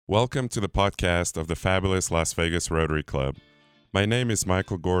Welcome to the podcast of the fabulous Las Vegas Rotary Club. My name is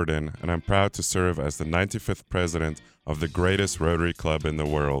Michael Gordon, and I'm proud to serve as the 95th president of the greatest Rotary Club in the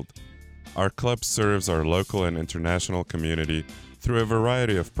world. Our club serves our local and international community through a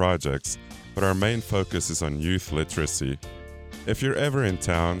variety of projects, but our main focus is on youth literacy. If you're ever in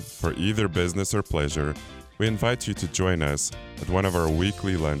town for either business or pleasure, we invite you to join us at one of our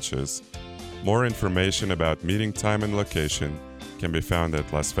weekly lunches. More information about meeting time and location can be found at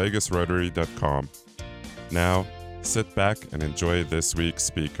lasvegasrotary.com. Now, sit back and enjoy this week's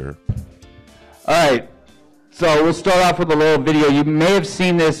speaker. All right, so we'll start off with a little video. You may have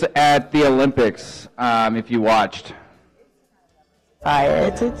seen this at the Olympics if you watched. There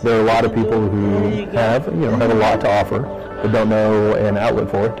are a lot of people who have a lot to offer, but don't know an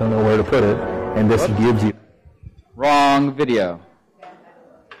outlet for it, don't know where to put it, and this gives you. Wrong video.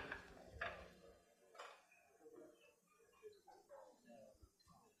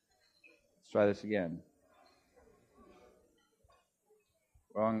 Let's try this again.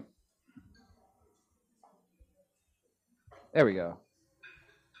 Wrong. There we go.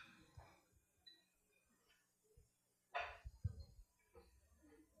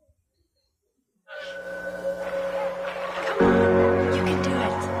 Come on, you can do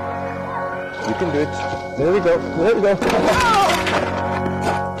it. You can do it. There we go. There we go.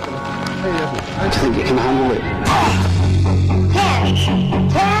 I just think you can handle it.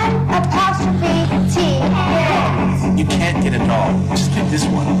 Can apostrophe T. You can't get it all. Just pick this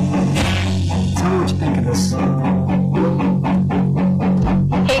one. Tell me what you think of this.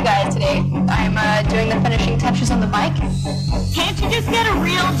 Hey guys, today I'm doing the finishing touches on the bike. Can't you just get a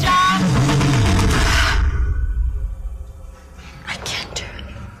real job? I can't do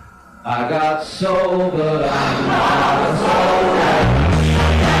it. I got soul, but I'm not a soul.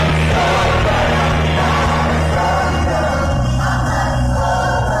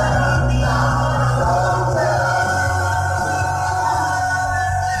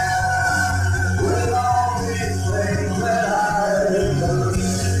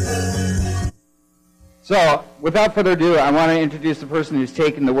 So, without further ado, I want to introduce the person who's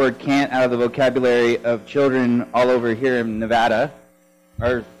taken the word can't out of the vocabulary of children all over here in Nevada.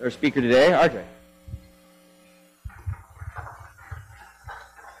 Our speaker today, RJ.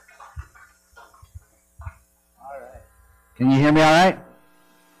 All right. Can you hear me all right?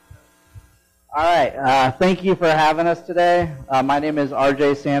 All right. Thank you for having us today. My name is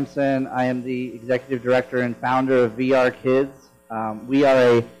RJ Sampson. I am the executive director and founder of VR Kids. We are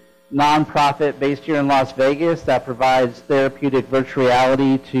a nonprofit based here in Las Vegas that provides therapeutic virtual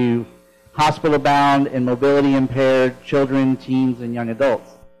reality to hospital-bound and mobility-impaired children, teens, and young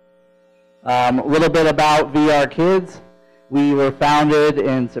adults. A little bit about VR Kids. We were founded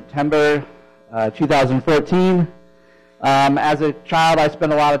in September 2014. As a child, I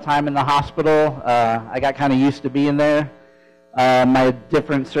spent a lot of time in the hospital. I got kind of used to being there. My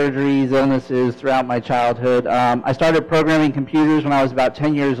different surgeries, illnesses throughout my childhood. I started programming computers when I was about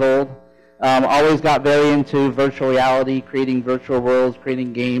 10 years old. Always got very into virtual reality, creating virtual worlds,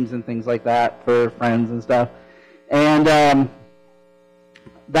 creating games and things like that for friends and stuff. And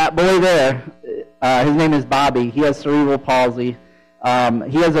that boy there, his name is Bobby. He has cerebral palsy.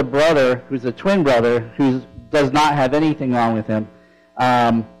 He has a brother who's a twin brother who does not have anything wrong with him.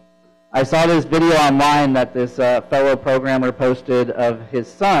 I saw this video online that this fellow programmer posted of his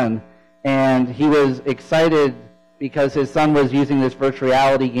son, and he was excited because his son was using this virtual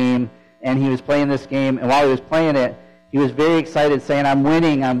reality game, and he was playing this game, and while he was playing it, he was very excited, saying, I'm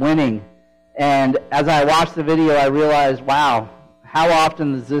winning, I'm winning. And as I watched the video, I realized, wow, how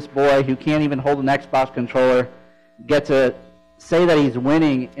often does this boy who can't even hold an Xbox controller get to say that he's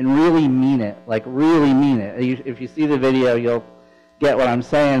winning and really mean it, like really mean it. If you see the video, you'll get what I'm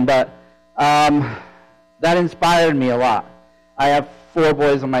saying, but that inspired me a lot. I have 4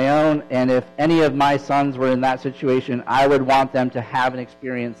 boys of my own, and if any of my sons were in that situation, I would want them to have an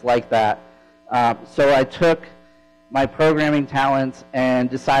experience like that. So I took my programming talents and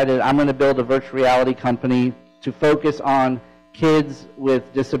decided I'm going to build a virtual reality company to focus on kids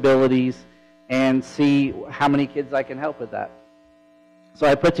with disabilities and see how many kids I can help with that. So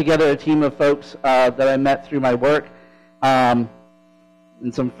I put together a team of folks that I met through my work and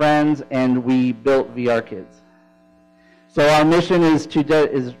some friends, and we built VR Kids. So our mission is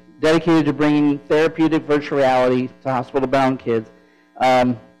dedicated to bringing therapeutic virtual reality to hospital-bound kids.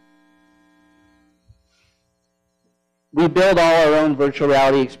 We build all our own virtual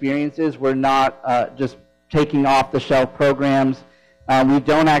reality experiences. We're not just taking off-the-shelf programs. We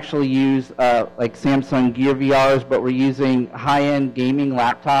don't actually use like Samsung Gear VRs, but we're using high-end gaming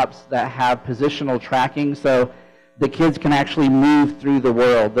laptops that have positional tracking. So the kids can actually move through the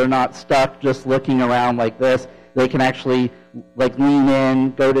world. They're not stuck just looking around like this. They can actually like lean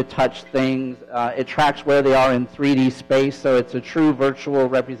in, go to touch things. It tracks where they are in 3D space, so it's a true virtual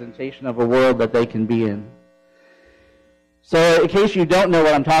representation of a world that they can be in. So in case you don't know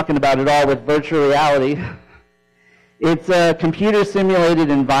what I'm talking about at all with virtual reality, it's a computer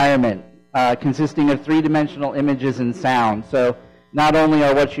simulated environment consisting of three-dimensional images and sound. So not only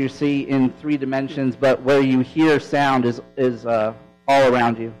are what you see in 3 dimensions, but where you hear sound is all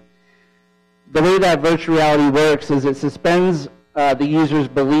around you. The way that virtual reality works is it suspends the user's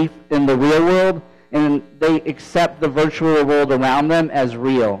belief in the real world, and they accept the virtual world around them as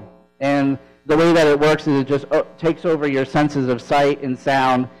real. And the way that it works is it just takes over your senses of sight and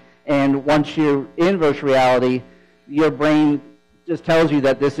sound, and once you're in virtual reality, your brain just tells you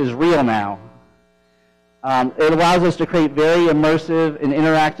that this is real now. It allows us to create very immersive and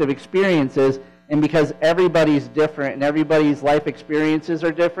interactive experiences, and because everybody's different and everybody's life experiences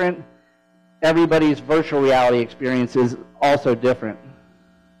are different, everybody's virtual reality experience is also different.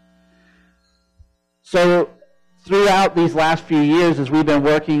 So throughout these last few years, as we've been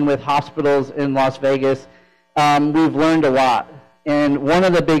working with hospitals in Las Vegas, we've learned a lot. And one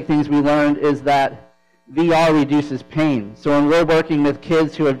of the big things we learned is that VR reduces pain. So when we're working with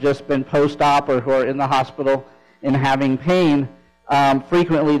kids who have just been post-op or who are in the hospital and having pain,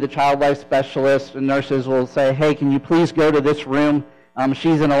 frequently the child life specialists and nurses will say, hey, can you please go to this room?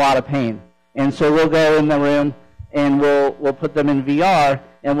 She's in a lot of pain. And so we'll go in the room and we'll put them in VR,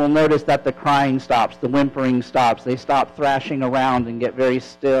 and we'll notice that the crying stops, the whimpering stops. They stop thrashing around and get very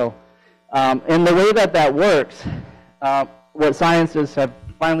still. And the way that that works, what scientists have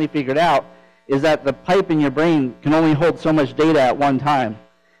finally figured out is that the pipe in your brain can only hold so much data at one time.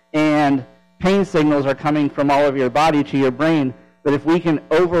 And pain signals are coming from all of your body to your brain, but if we can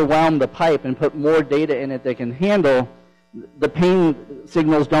overwhelm the pipe and put more data in it that can handle, the pain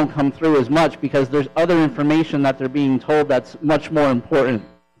signals don't come through as much because there's other information that they're being told that's much more important.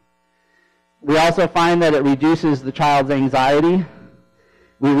 We also find that it reduces the child's anxiety.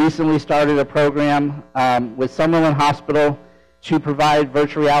 We recently started a program with Summerlin Hospital to provide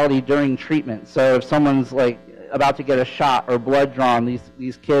virtual reality during treatment. So if someone's like about to get a shot or blood drawn,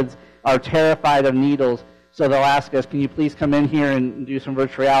 these kids are terrified of needles, so they'll ask us, can you please come in here and do some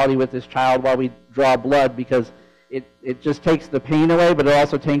virtual reality with this child while we draw blood, because it just takes the pain away, but it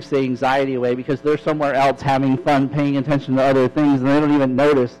also takes the anxiety away because they're somewhere else having fun, paying attention to other things, and they don't even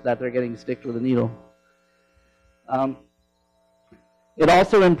notice that they're getting sticked with a needle. It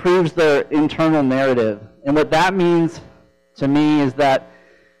also improves their internal narrative. And what that means to me is that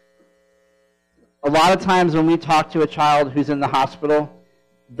a lot of times when we talk to a child who's in the hospital,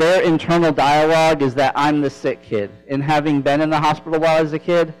 their internal dialogue is that I'm the sick kid. And having been in the hospital while I was a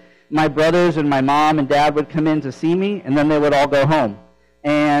kid, my brothers and my mom and dad would come in to see me, and then they would all go home.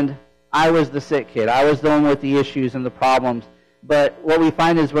 And I was the sick kid. I was the one with the issues and the problems. But what we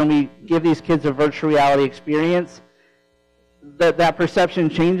find is when we give these kids a virtual reality experience, that perception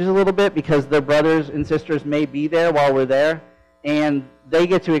changes a little bit because their brothers and sisters may be there while we're there, and they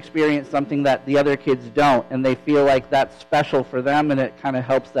get to experience something that the other kids don't, and they feel like that's special for them, and it kind of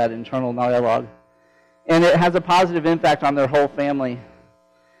helps that internal dialogue. And it has a positive impact on their whole family.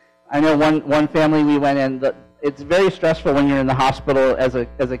 I know one family we went in, it's very stressful when you're in the hospital as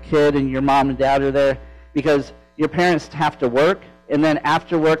a kid and your mom and dad are there because your parents have to work, and then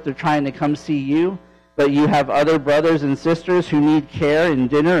after work they're trying to come see you, but you have other brothers and sisters who need care and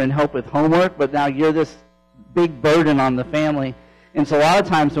dinner and help with homework, but now you're this big burden on the family. And so a lot of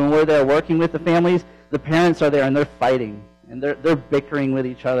times when we're there working with the families, the parents are there and they're fighting and they're bickering with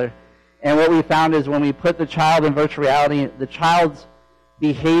each other. And what we found is when we put the child in virtual reality, the child's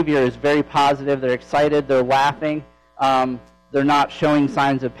behavior is very positive. They're excited, they're laughing, they're not showing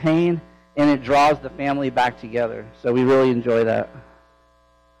signs of pain, and it draws the family back together. So we really enjoy that.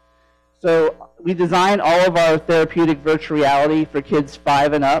 So we design all of our therapeutic virtual reality for kids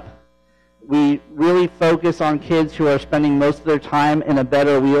 5 and up. We really focus on kids who are spending most of their time in a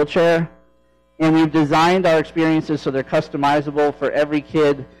better wheelchair. And we've designed our experiences so they're customizable for every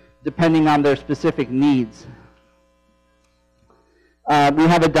kid depending on their specific needs. We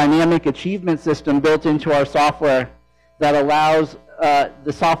have a dynamic achievement system built into our software that allows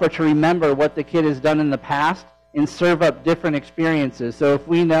the software to remember what the kid has done in the past and serve up different experiences. So if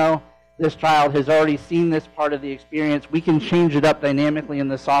we know this child has already seen this part of the experience, we can change it up dynamically in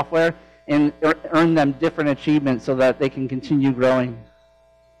the software and earn them different achievements so that they can continue growing.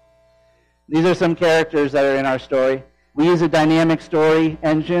 These are some characters that are in our story. We use a dynamic story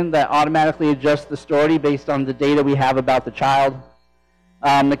engine that automatically adjusts the story based on the data we have about the child.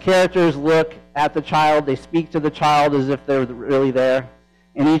 The characters look at the child, they speak to the child as if they're really there,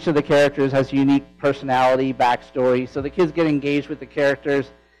 and each of the characters has unique personality, backstory, so the kids get engaged with the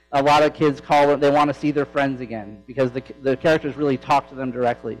characters. A lot of kids call it, they want to see their friends again, because the characters really talk to them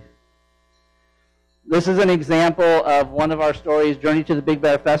directly. This is an example of one of our stories, Journey to the Big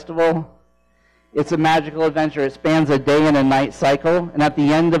Bear Festival. It's a magical adventure. It spans a day and a night cycle, and at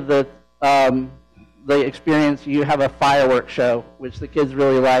the end of the experience, you have a fireworks show, which the kids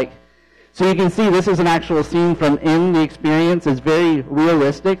really like. So you can see this is an actual scene from in the experience. It's very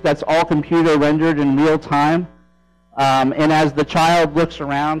realistic. That's all computer rendered in real time. And as the child looks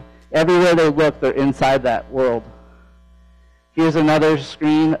around, everywhere they look, they're inside that world. Here's another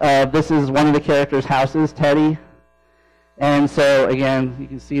screen. This is one of the characters' houses, Teddy. And so, again, you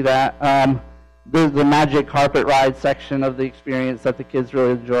can see that. There's the magic carpet ride section of the experience that the kids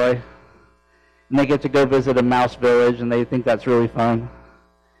really enjoy. And they get to go visit a mouse village, and they think that's really fun.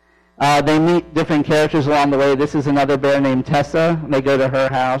 They meet different characters along the way. This is another bear named Tessa, and they go to her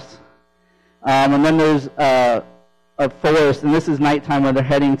house. And then there's a forest, and this is nighttime when they're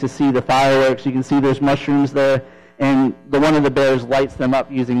heading to see the fireworks. You can see there's mushrooms there, and one of the bears lights them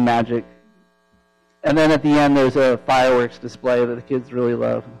up using magic. And then at the end, there's a fireworks display that the kids really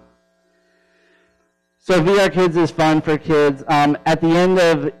love. So VR Kids is fun for kids. At the end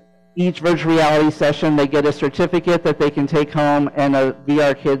of each virtual reality session, they get a certificate that they can take home and a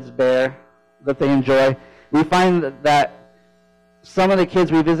VR Kids bear that they enjoy. We find that some of the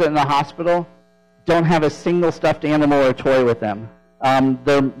kids we visit in the hospital don't have a single stuffed animal or toy with them.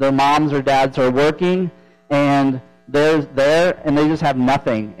 Their moms or dads are working, and they're there, and they just have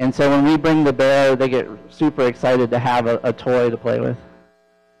nothing. And so when we bring the bear, they get super excited to have a toy to play with.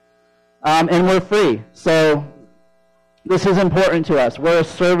 And we're free. So this is important to us. We're a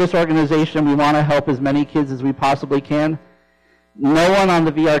service organization. We want to help as many kids as we possibly can. No one on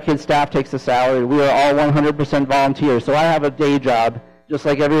the VR Kids staff takes a salary. We are all 100% volunteers. So I have a day job, just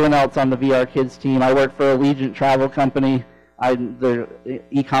like everyone else on the VR Kids team. I work for Allegiant Travel Company. I'm the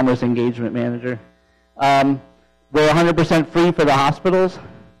e-commerce engagement manager. We're 100% free for the hospitals.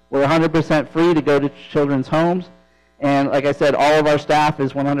 We're 100% free to go to children's homes. And like I said, all of our staff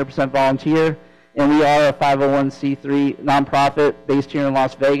is 100% volunteer. And we are a 501c3 nonprofit based here in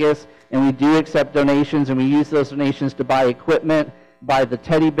Las Vegas. And we do accept donations, and we use those donations to buy equipment, buy the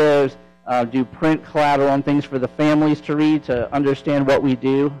teddy bears, do print collateral and things for the families to read to understand what we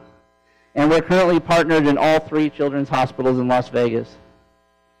do. And we're currently partnered in all 3 children's hospitals in Las Vegas.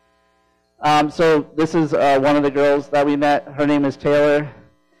 So this is one of the girls that we met. Her name is Taylor.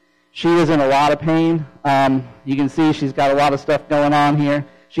 She was in a lot of pain. You can see she's got a lot of stuff going on here.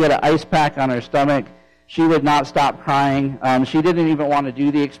 She had an ice pack on her stomach. She would not stop crying. She didn't even want to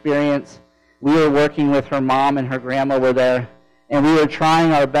do the experience. We were working with her mom, and her grandma were there. And we were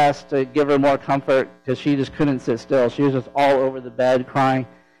trying our best to give her more comfort because she just couldn't sit still. She was just all over the bed crying.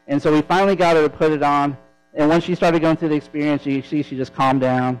 And so we finally got her to put it on. And when she started going through the experience, you see she just calmed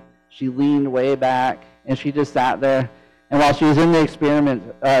down. She leaned way back, and she just sat there. And while she was in the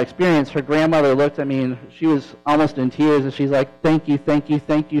experience, her grandmother looked at me, and she was almost in tears, and she's like, thank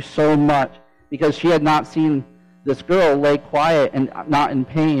you so much, because she had not seen this girl lay quiet and not in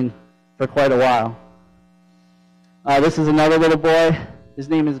pain for quite a while. This is another little boy. His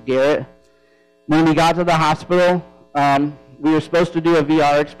name is Garrett. When we got to the hospital, we were supposed to do a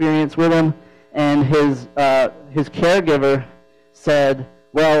VR experience with him, and his caregiver said,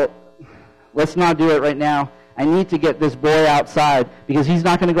 well, let's not do it right now. I need to get this boy outside because he's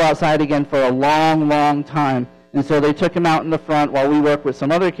not going to go outside again for a long, long time. And so they took him out in the front while we worked with some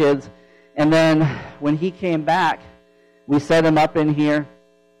other kids. And then when he came back, we set him up in here.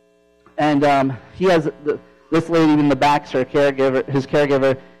 And he has this lady in the back, his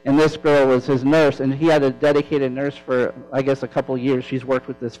caregiver, and this girl was his nurse. And he had a dedicated nurse for, I guess, a couple of years. She's worked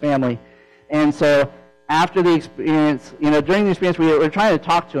with this family. And so after the experience, during the experience, we were trying to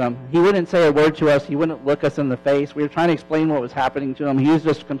talk to him. He wouldn't say a word to us. He wouldn't look us in the face. We were trying to explain what was happening to him. He was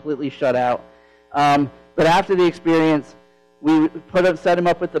just completely shut out. But after the experience, we set him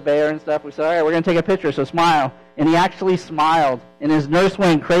up with the bear and stuff. We said, all right, we're going to take a picture, so smile. And he actually smiled. And his nurse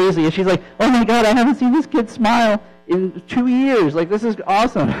went crazy. And she's like, oh, my God, I haven't seen this kid smile in 2 years. Like, this is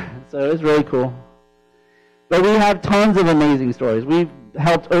awesome. So it was really cool. But we have tons of amazing stories. We've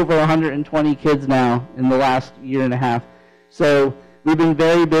helped over 120 kids now in the last year and a half. So we've been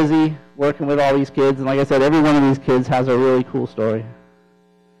very busy working with all these kids. And like I said, every one of these kids has a really cool story.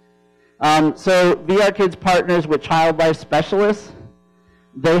 So VR Kids partners with child life specialists.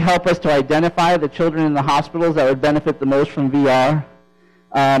 They help us to identify the children in the hospitals that would benefit the most from VR.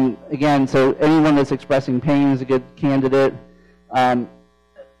 Again, so anyone that's expressing pain is a good candidate.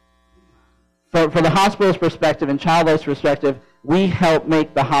 for the hospital's perspective and child life's perspective, we help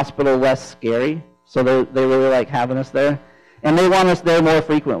make the hospital less scary. So they really like having us there. And they want us there more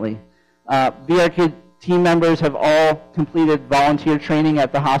frequently. VR Kid team members have all completed volunteer training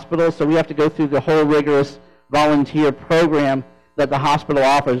at the hospital, so we have to go through the whole rigorous volunteer program that the hospital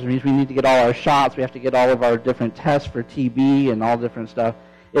offers. It means we need to get all our shots, we have to get all of our different tests for TB and all different stuff.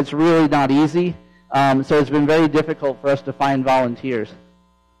 It's really not easy, so it's been very difficult for us to find volunteers.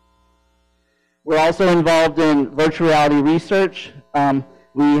 We're also involved in virtual reality research.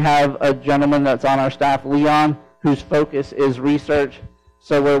 We have a gentleman that's on our staff, Leon, whose focus is research.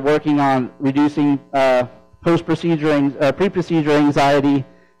 So we're working on reducing pre-procedure anxiety,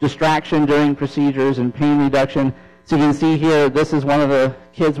 distraction during procedures, and pain reduction. So you can see here, this is one of the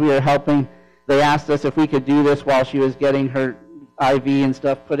kids we are helping. They asked us if we could do this while she was getting her IV and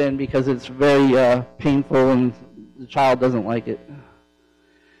stuff put in because it's very painful and the child doesn't like it.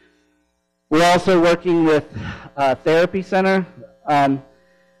 We're also working with Therapy Center.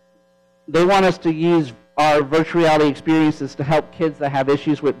 They want us to use our virtual reality experiences to help kids that have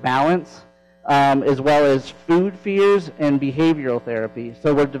issues with balance, as well as food fears and behavioral therapy.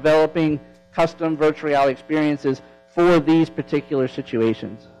 So we're developing custom virtual reality experiences for these particular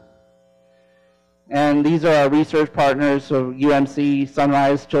situations. And these are our research partners, so UMC,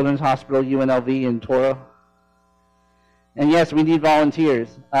 Sunrise Children's Hospital, UNLV, and Toro. And yes, we need volunteers.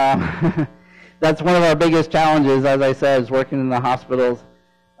 That's one of our biggest challenges, as I said, is working in the hospitals.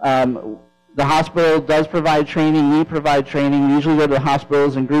 The hospital does provide training. We provide training. We usually go to the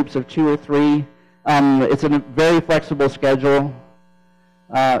hospitals in groups of 2 or 3. It's a very flexible schedule.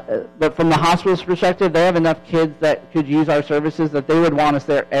 But from the hospital's perspective, they have enough kids that could use our services that they would want us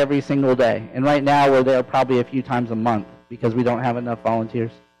there every single day. And right now, we're there probably a few times a month because we don't have enough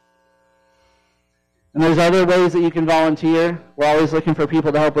volunteers. And there's other ways that you can volunteer. We're always looking for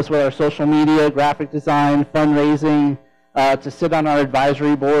people to help us with our social media, graphic design, fundraising, to sit on our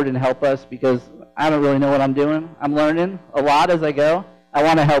advisory board and help us because I don't really know what I'm doing. I'm learning a lot as I go. I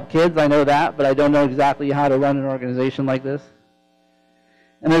want to help kids, I know that, but I don't know exactly how to run an organization like this.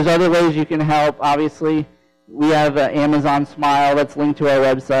 And there's other ways you can help. Obviously, we have Amazon Smile that's linked to our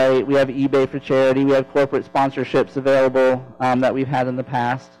website. We have eBay for charity. We have corporate sponsorships available that we've had in the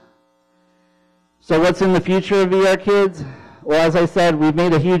past. So what's in the future of VR Kids? Well, as I said, we've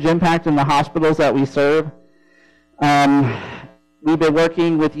made a huge impact in the hospitals that we serve. We've been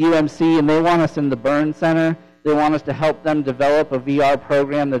working with UMC, and they want us in the burn center. They want us to help them develop a VR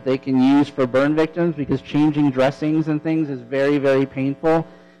program that they can use for burn victims because changing dressings and things is very, very painful.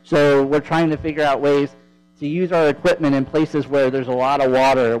 So we're trying to figure out ways to use our equipment in places where there's a lot of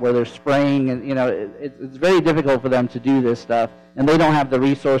water, where there's spraying, and it's very difficult for them to do this stuff, and they don't have the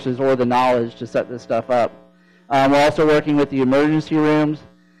resources or the knowledge to set this stuff up. We're also working with the emergency rooms,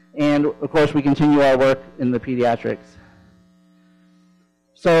 and of course we continue our work in the pediatrics.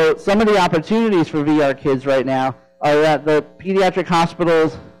 So some of the opportunities for VR Kids right now are that the pediatric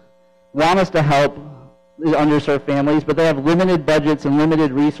hospitals want us to help the underserved families, but they have limited budgets and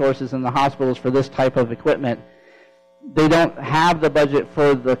limited resources in the hospitals for this type of equipment. They don't have the budget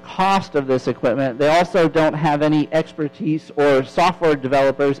for the cost of this equipment. They also don't have any expertise or software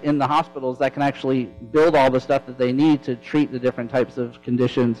developers in the hospitals that can actually build all the stuff that they need to treat the different types of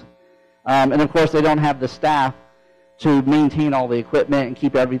conditions. And of course, they don't have the staff to maintain all the equipment and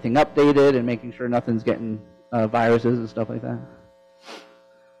keep everything updated and making sure nothing's getting viruses and stuff like that.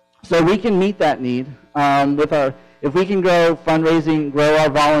 So we can meet that need if we can grow fundraising, grow our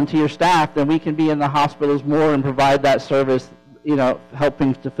volunteer staff, then we can be in the hospitals more and provide that service,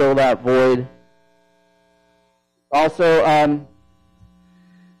 helping to fill that void. Also,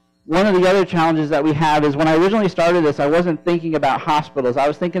 one of the other challenges that we have is when I originally started this, I wasn't thinking about hospitals. I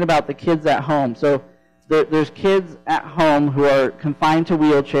was thinking about the kids at home. So there's kids at home who are confined to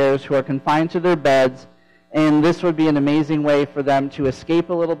wheelchairs, who are confined to their beds, and this would be an amazing way for them to escape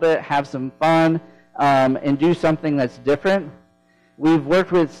a little bit, have some fun, and do something that's different. We've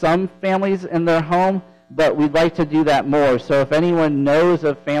worked with some families in their home, but we'd like to do that more. So if anyone knows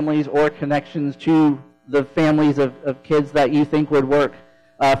of families or connections to the families of kids that you think would work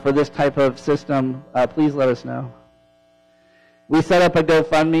for this type of system, please let us know. We set up a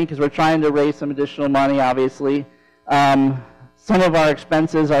GoFundMe because we're trying to raise some additional money, obviously. Some of our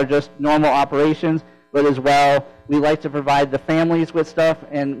expenses are just normal operations, but as well, we like to provide the families with stuff,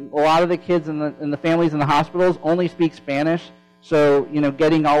 and a lot of the kids and the families in the hospitals only speak Spanish, so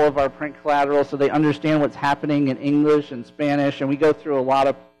getting all of our print collateral so they understand what's happening in English and Spanish, and we go through a lot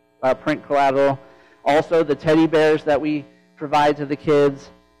of print collateral. Also, the teddy bears that we provide to the kids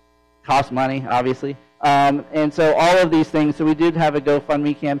cost money, obviously, and so all of these things. So we did have a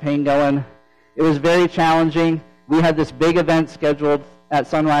GoFundMe campaign going, it was very challenging. We had this big event scheduled at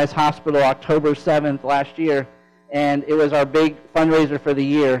Sunrise Hospital October 7th last year, and it was our big fundraiser for the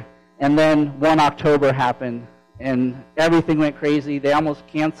year. And then 1 October happened, and everything went crazy. They almost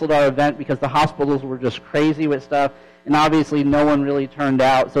canceled our event because the hospitals were just crazy with stuff, and obviously no one really turned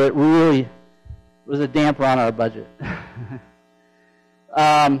out, so it really was a damper on our budget.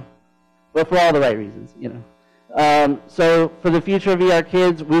 But for all the right reasons, you know. So for the future of VR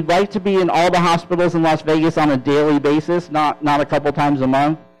Kids, we'd like to be in all the hospitals in Las Vegas on a daily basis, not a couple times a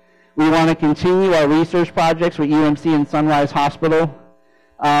month. We want to continue our research projects with UMC and Sunrise Hospital.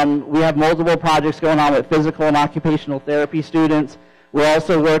 We have multiple projects going on with physical and occupational therapy students. We're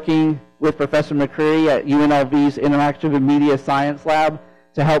also working with Professor McCreary at UNLV's Interactive and Media Science Lab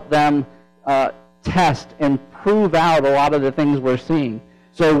to help them test and prove out a lot of the things we're seeing.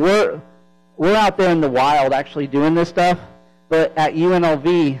 So we're out there in the wild actually doing this stuff, but at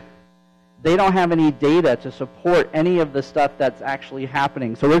UNLV, they don't have any data to support any of the stuff that's actually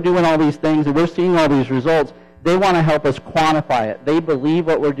happening. So we're doing all these things, and we're seeing all these results. They want to help us quantify it. They believe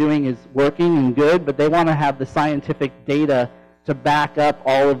what we're doing is working and good, but they want to have the scientific data to back up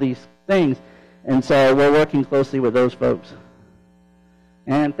all of these things. And so we're working closely with those folks.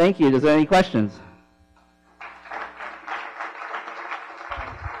 And thank you. Is there any questions?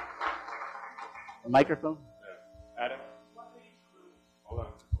 A microphone? Yeah. Adam? Hold on.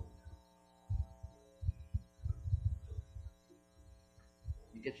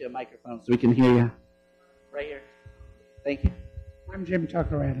 Get you a microphone so we can hear you. Right here. Thank you. I'm Jim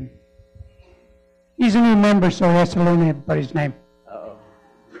Tucker, Adam. He's a new member, so he has to learn everybody's name. Uh-oh.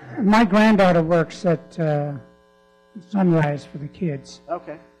 My granddaughter works at Sunrise for the kids.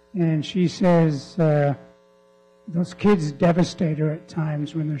 Okay. And she says those kids devastate her at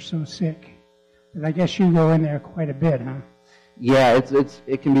times when they're so sick. But I guess you go in there quite a bit, huh? Yeah,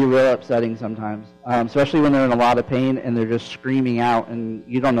 it can be real upsetting sometimes, especially when they're in a lot of pain and they're just screaming out and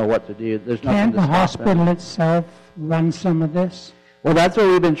you don't know what to do. There's nothing Can't to the stop hospital them. itself run some of this? Well, that's what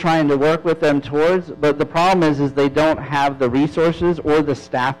we've been trying to work with them towards, but the problem is they don't have the resources or the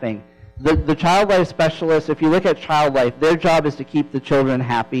staffing. The child life specialists, if you look at child life, their job is to keep the children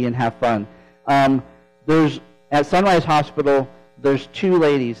happy and have fun. At Sunrise Hospital, there's 2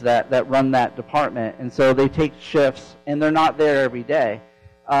 ladies that run that department, and so they take shifts, and they're not there every day.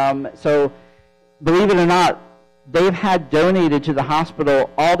 So believe it or not, they've had donated to the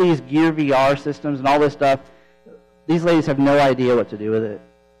hospital all these Gear VR systems and all this stuff. These ladies have no idea what to do with it.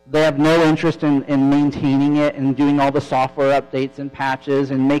 They have no interest in maintaining it and doing all the software updates and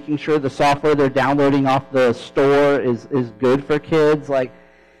patches and making sure the software they're downloading off the store is good for kids. Like,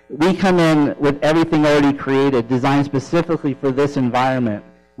 we come in with everything already created, designed specifically for this environment,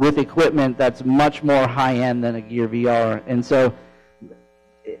 with equipment that's much more high-end than a Gear VR. And so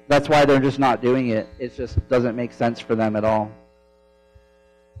that's why they're just not doing it. It just doesn't make sense for them at all.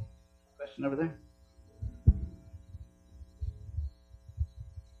 Question over there?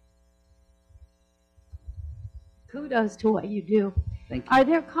 Kudos to what you do. Thank you. Are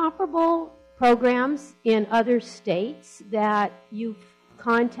there comparable programs in other states that you've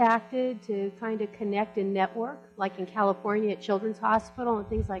contacted to kind of connect and network, like in California at Children's Hospital and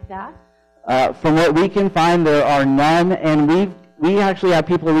things like that? From what we can find, there are none, and we actually have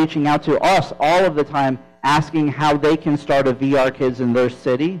people reaching out to us all of the time asking how they can start a VR Kids in their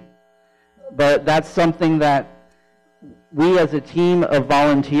city. But that's something that we as a team of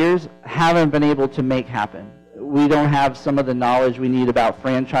volunteers haven't been able to make happen. We don't have some of the knowledge we need about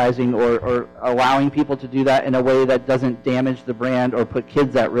franchising or allowing people to do that in a way that doesn't damage the brand or put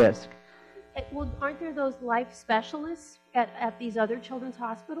kids at risk. Well, aren't there those life specialists at these other children's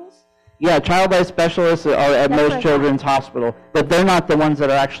hospitals? Yeah, child life specialists are at most children's hospital, but they're not the ones that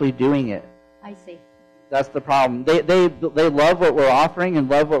are actually doing it. I see. That's the problem. They love what we're offering and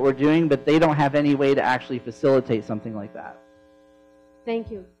love what we're doing, but they don't have any way to actually facilitate something like that.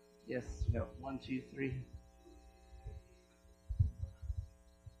 Thank you. Yes, 1, 2, 3.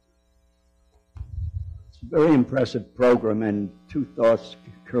 Very impressive program, and 2 thoughts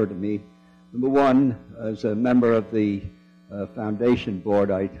occur to me. Number one, as a member of the foundation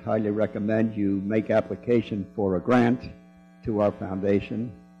board, I highly recommend you make application for a grant to our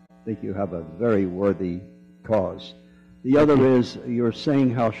foundation. I think you have a very worthy cause. The other is, you're saying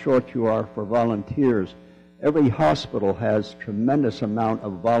how short you are for volunteers. Every hospital has tremendous amount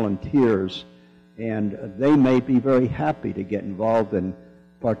of volunteers, and they may be very happy to get involved in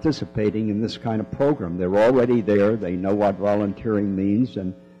participating in this kind of program. They're already there, they know what volunteering means,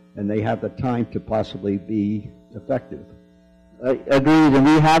 and they have the time to possibly be effective. Agreed, and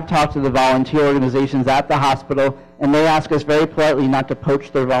we have talked to the volunteer organizations at the hospital, and they ask us very politely not to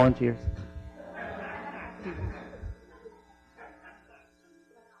poach their volunteers.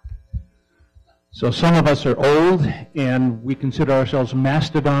 So some of us are old, and we consider ourselves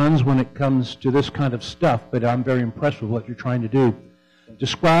mastodons when it comes to this kind of stuff, but I'm very impressed with what you're trying to do.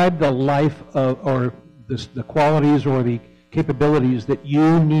 Describe the life of, or the qualities or the capabilities that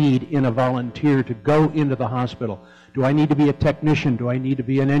you need in a volunteer to go into the hospital. Do I need to be a technician? Do I need to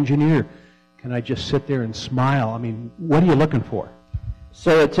be an engineer? Can I just sit there and smile? I mean, what are you looking for?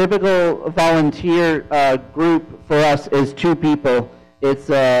 So a typical volunteer group for us is 2 people. It's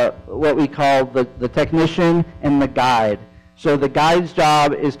what we call the technician and the guide. So the guide's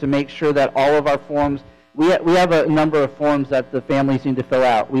job is to make sure that all of our forms, we have a number of forms that the families need to fill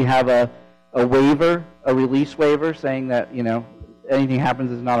out. We have a waiver, a release waiver, saying that, you know, anything happens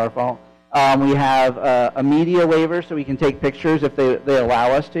is not our fault. We have a media waiver, so we can take pictures if they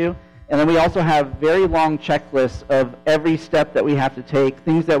allow us to. And then we also have very long checklists of every step that we have to take,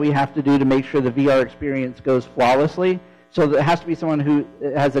 things that we have to do to make sure the VR experience goes flawlessly. So it has to be someone who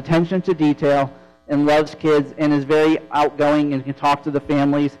has attention to detail and loves kids and is very outgoing and can talk to the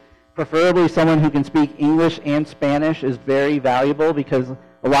families. Preferably someone who can speak English and Spanish is very valuable, because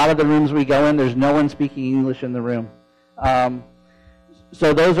a lot of the rooms we go in, there's no one speaking English in the room.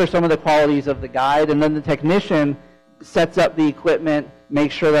 So those are some of the qualities of the guide. And then the technician sets up the equipment,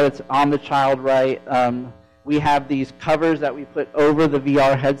 makes sure that it's on the child right. We have these covers that we put over the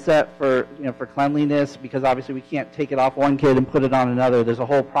VR headset for cleanliness, because obviously we can't take it off one kid and put it on another. There's a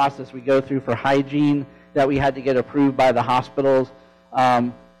whole process we go through for hygiene that we had to get approved by the hospitals.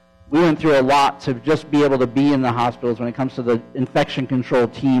 We went through a lot to just be able to be in the hospitals. When it comes to the infection control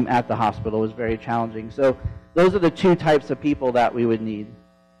team at the hospital, it was very challenging. So those are the 2 types of people that we would need.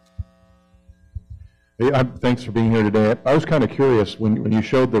 Hey, thanks for being here today. I was kind of curious, when you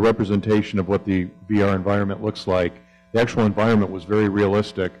showed the representation of what the VR environment looks like, the actual environment was very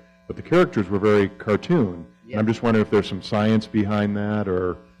realistic, but the characters were very cartoon. Yeah. I'm just wondering if there's some science behind that,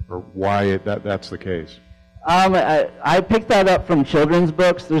 or why that's the case. I picked that up from children's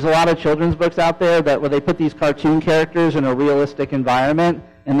books. There's a lot of children's books out there where they put these cartoon characters in a realistic environment,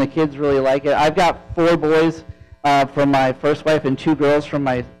 and the kids really like it. I've got 4 boys from my first wife and 2 girls from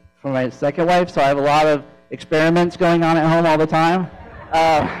my second wife, so I have a lot of experiments going on at home all the time.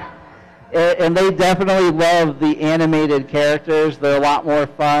 And they definitely love the animated characters. They're a lot more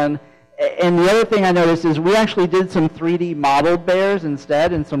fun. And the other thing I noticed is we actually did some 3D modeled bears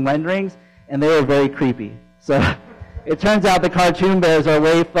instead and some renderings, and they were very creepy. So it turns out the cartoon bears are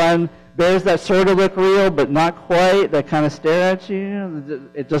way fun. Bears that sort of look real but not quite, that kind of stare at you,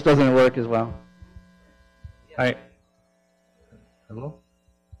 it just doesn't work as well. Hi. Hello?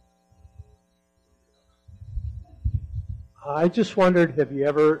 I just wondered, have you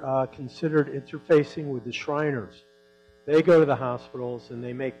ever considered interfacing with the Shriners? They go to the hospitals and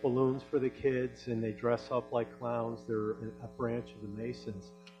they make balloons for the kids and they dress up like clowns. They're a branch of the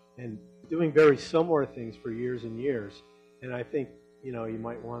Masons and doing very similar things for years and years. And I think, you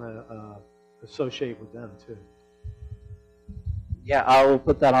might want to associate with them too. Yeah, I will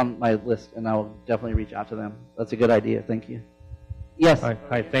put that on my list and I'll definitely reach out to them. That's a good idea. Thank you. Yes.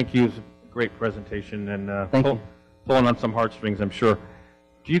 Hi. Thank you. It was a great presentation and thank you. Pulling on some heartstrings, I'm sure.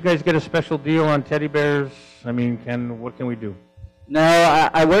 Do you guys get a special deal on teddy bears? I mean, what can we do? No,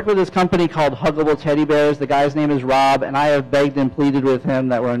 I work with this company called Huggable Teddy Bears. The guy's name is Rob, and I have begged and pleaded with him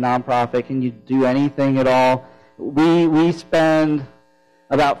that we're a nonprofit. Can you do anything at all? We spend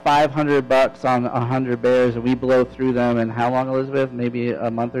about $500 on 100 bears, and we blow through them. And how long, Elizabeth? Maybe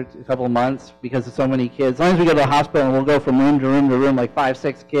a month or a couple of months, because of so many kids. As long as we go to the hospital, and we'll go from room to room to room, like 5,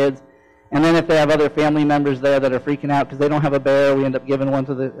 6 kids. And then if they have other family members there that are freaking out because they don't have a bear, we end up giving one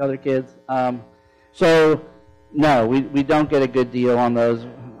to the other kids. So, no, we don't get a good deal on those.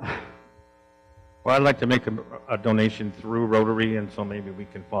 Well, I'd like to make a donation through Rotary, and so maybe we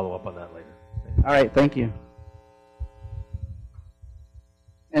can follow up on that later. All right, thank you.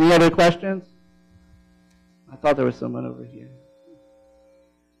 Any other questions? I thought there was someone over here.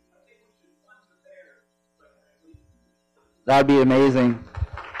 That would be amazing.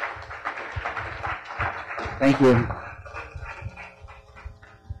 Thank you.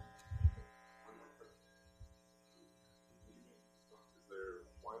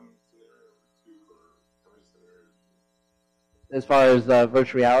 As far as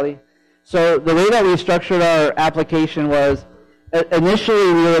virtual reality? So the way that we structured our application was,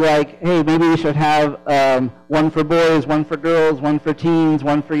 initially we were like, hey, maybe we should have one for boys, one for girls, one for teens,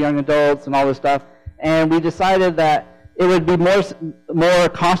 one for young adults, and all this stuff. And we decided that it would be more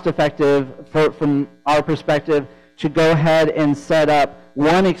cost-effective from our perspective to go ahead and set up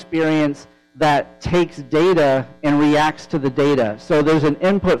one experience that takes data and reacts to the data. So there's an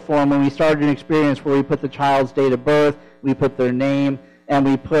input form when we started an experience where we put the child's date of birth, we put their name, and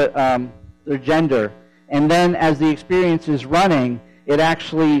we put their gender. And then as the experience is running, it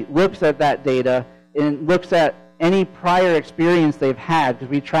actually looks at that data and looks at any prior experience they've had, because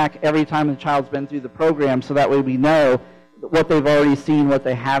we track every time the child's been through the program, so that way we know what they've already seen, what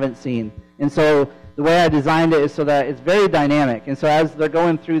they haven't seen. And so the way I designed it is so that it's very dynamic. And so as they're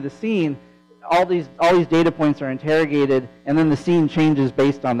going through the scene, all these data points are interrogated, and then the scene changes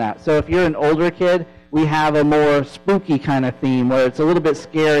based on that. So if you're an older kid, we have a more spooky kind of theme where it's a little bit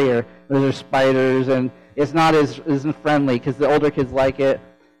scarier. There's spiders, and it's not as friendly because the older kids like it.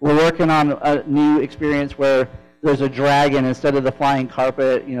 We're working on a new experience where there's a dragon instead of the flying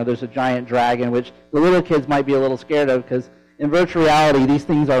carpet. There's a giant dragon, which the little kids might be a little scared of, because in virtual reality, these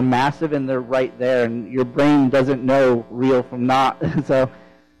things are massive and they're right there, and your brain doesn't know real from not. So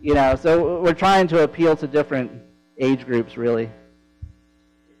we're trying to appeal to different age groups, really.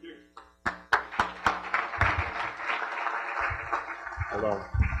 Hello.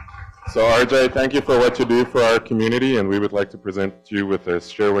 So RJ, thank you for what you do for our community, and we would like to present you with a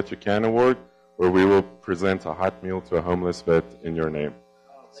Share What You Can award, where we will present a hot meal to a homeless vet in your name.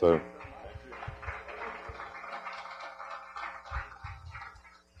 So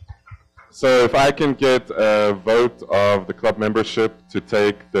if I can get a vote of the club membership to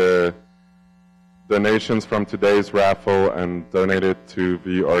take the donations from today's raffle and donate it to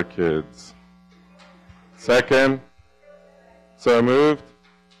VR Kids. Second? So moved?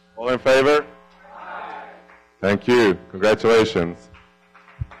 All in favor? Thank you. Congratulations.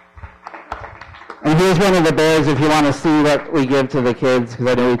 And here's one of the bears if you want to see what we give to the kids, because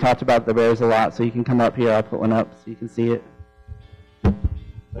I know we talked about the bears a lot, so you can come up here. I'll put one up so you can see it.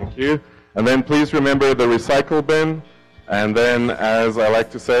 Thank you. And then please remember the recycle bin. And then, as I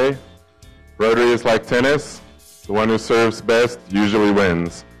like to say, Rotary is like tennis. The one who serves best usually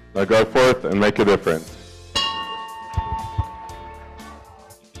wins. Now go forth and make a difference.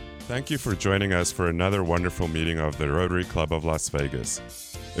 Thank you for joining us for another wonderful meeting of the Rotary Club of Las Vegas.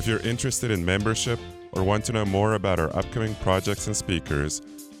 If you're interested in membership or want to know more about our upcoming projects and speakers,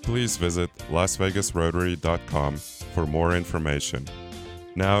 please visit lasvegasrotary.com for more information.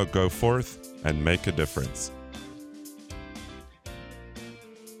 Now go forth and make a difference.